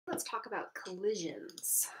let's talk about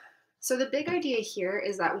collisions. So the big idea here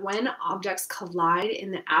is that when objects collide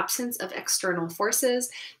in the absence of external forces,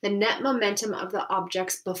 the net momentum of the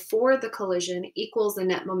objects before the collision equals the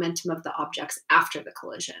net momentum of the objects after the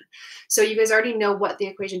collision. So you guys already know what the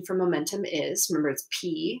equation for momentum is. Remember, it's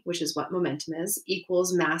P, which is what momentum is,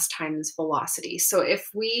 equals mass times velocity. So if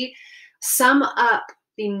we sum up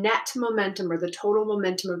the net momentum or the total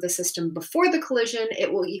momentum of the system before the collision,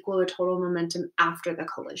 it will equal the total momentum after the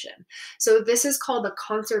collision. So this is called the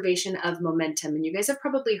conservation of momentum. And you guys have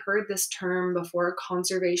probably heard this term before,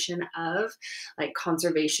 conservation of, like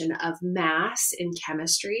conservation of mass in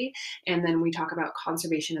chemistry. And then we talk about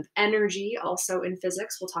conservation of energy also in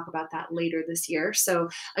physics. We'll talk about that later this year. So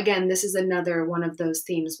again, this is another one of those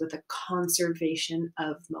themes with the conservation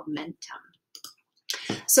of momentum.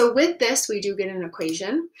 So with this, we do get an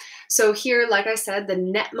equation. So here, like I said, the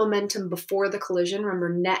net momentum before the collision, remember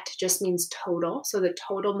net just means total. So the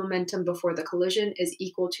total momentum before the collision is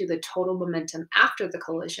equal to the total momentum after the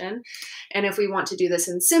collision. And if we want to do this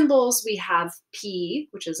in symbols, we have P,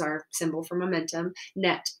 which is our symbol for momentum,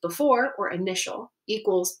 net before or initial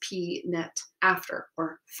equals P net after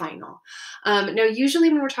or final. Now, usually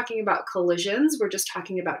when we're talking about collisions, we're just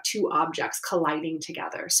talking about two objects colliding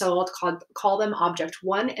together. So I'll call them object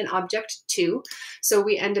 1 and object 2. So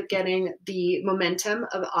we end up getting the momentum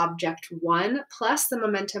of object 1 plus the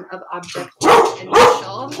momentum of object 2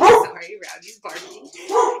 initial, sorry, Rowdy's barking,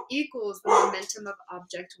 equals the momentum of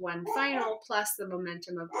object 1 final plus the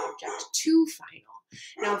momentum of object 2 final.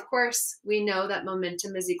 Now, of course, we know that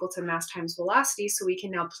momentum is equal to mass times velocity, so we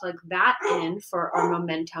can now plug that in for our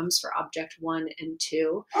momentums for object 1 and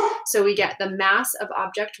 2. So we get the mass of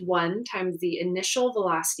object 1 times the initial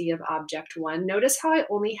velocity of object 1. Notice how I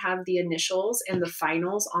only have the initials and the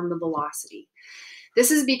finals on the velocity.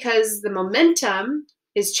 This is because the momentum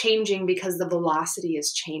is changing because the velocity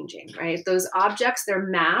is changing, right? Those objects, their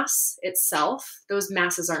mass itself, those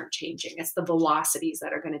masses aren't changing. It's the velocities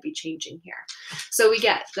that are going to be changing here. So we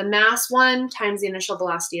get the mass 1 times the initial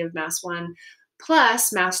velocity of mass 1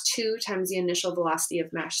 plus mass 2 times the initial velocity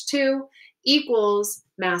of mass 2 equals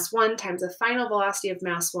mass 1 times the final velocity of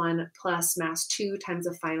mass 1 plus mass 2 times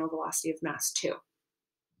the final velocity of mass 2.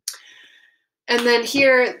 And then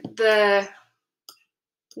here, the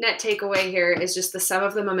net takeaway here is just the sum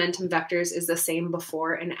of the momentum vectors is the same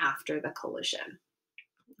before and after the collision.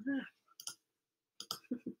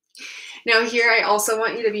 Now here, I also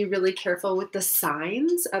want you to be really careful with the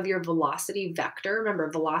signs of your velocity vector. Remember,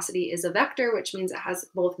 velocity is a vector, which means it has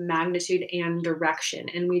both magnitude and direction.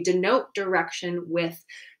 And we denote direction with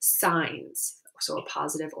signs. So a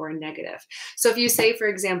positive or a negative. So if you say, for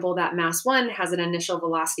example, that mass 1 has an initial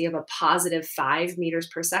velocity of a positive 5 meters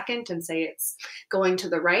per second and say it's going to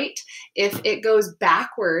the right, if it goes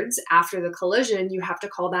backwards after the collision, you have to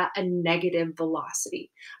call that a negative velocity.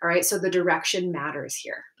 All right, so the direction matters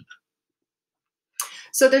here.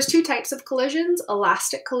 So there's two types of collisions,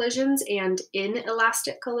 elastic collisions and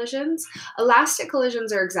inelastic collisions. Elastic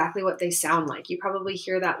collisions are exactly what they sound like. You probably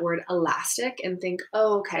hear that word elastic and think,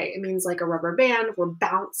 oh, okay, it means like a rubber band, we're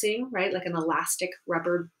bouncing, right? Like an elastic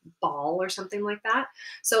rubber ball or something like that.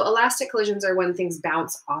 So elastic collisions are when things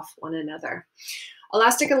bounce off one another.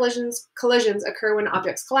 Elastic collisions occur when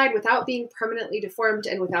objects collide without being permanently deformed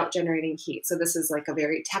and without generating heat. So this is like a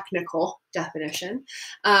very technical definition.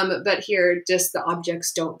 But here, just the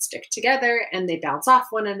objects don't stick together and they bounce off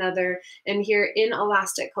one another. And here in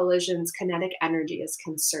elastic collisions, kinetic energy is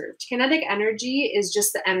conserved. Kinetic energy is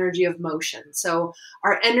just the energy of motion. So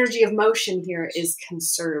our energy of motion here is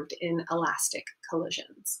conserved in elastic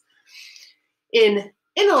collisions. In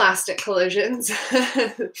inelastic collisions,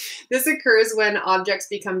 this occurs when objects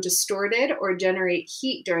become distorted or generate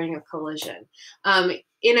heat during a collision.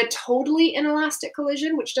 In a totally inelastic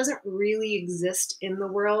collision, which doesn't really exist in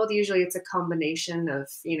the world, usually it's a combination of,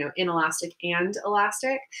 inelastic and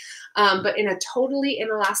elastic. But in a totally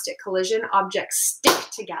inelastic collision, objects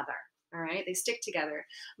stick together. All right, they stick together.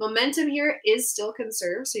 Momentum here is still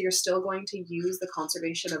conserved, so you're still going to use the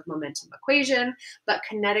conservation of momentum equation, but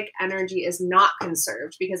kinetic energy is not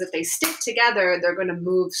conserved because if they stick together, they're going to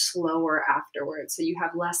move slower afterwards. So you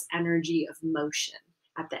have less energy of motion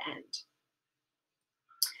at the end.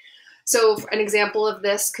 So an example of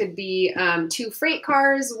this could be two freight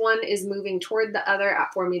cars. One is moving toward the other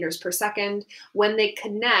at 4 meters per second. When they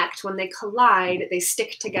connect, when they collide, they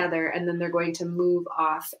stick together and then they're going to move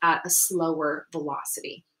off at a slower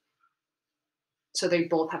velocity. So they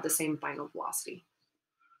both have the same final velocity.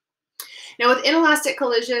 Now with inelastic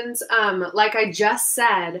collisions, like I just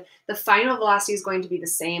said, the final velocity is going to be the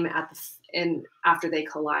same after they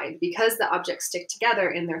collide because the objects stick together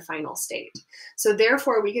in their final state. So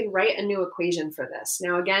therefore, we can write a new equation for this.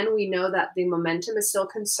 Now, again, we know that the momentum is still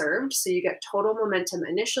conserved. So you get total momentum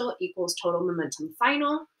initial equals total momentum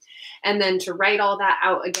final. And then to write all that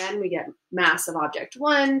out again, we get mass of object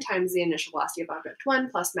 1 times the initial velocity of object 1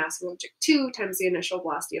 plus mass of object 2 times the initial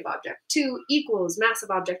velocity of object 2 equals mass of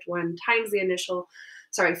object 1 times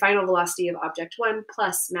the final velocity of object 1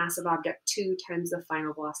 plus mass of object 2 times the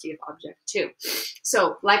final velocity of object 2.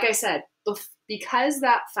 So like I said, because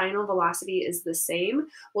that final velocity is the same,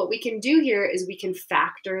 what we can do here is we can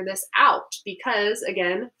factor this out because,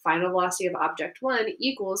 again, final velocity of object 1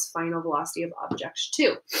 equals final velocity of object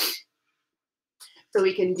 2. So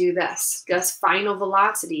we can do this, just final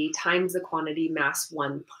velocity times the quantity mass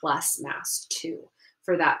 1 plus mass 2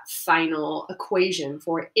 for that final equation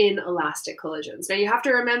for inelastic collisions. Now you have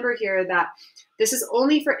to remember here that this is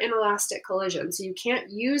only for inelastic collisions. So you can't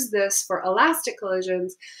use this for elastic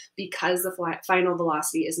collisions because the final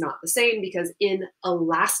velocity is not the same, because in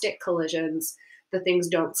elastic collisions, the things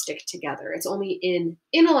don't stick together. It's only in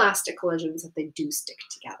inelastic collisions that they do stick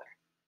together.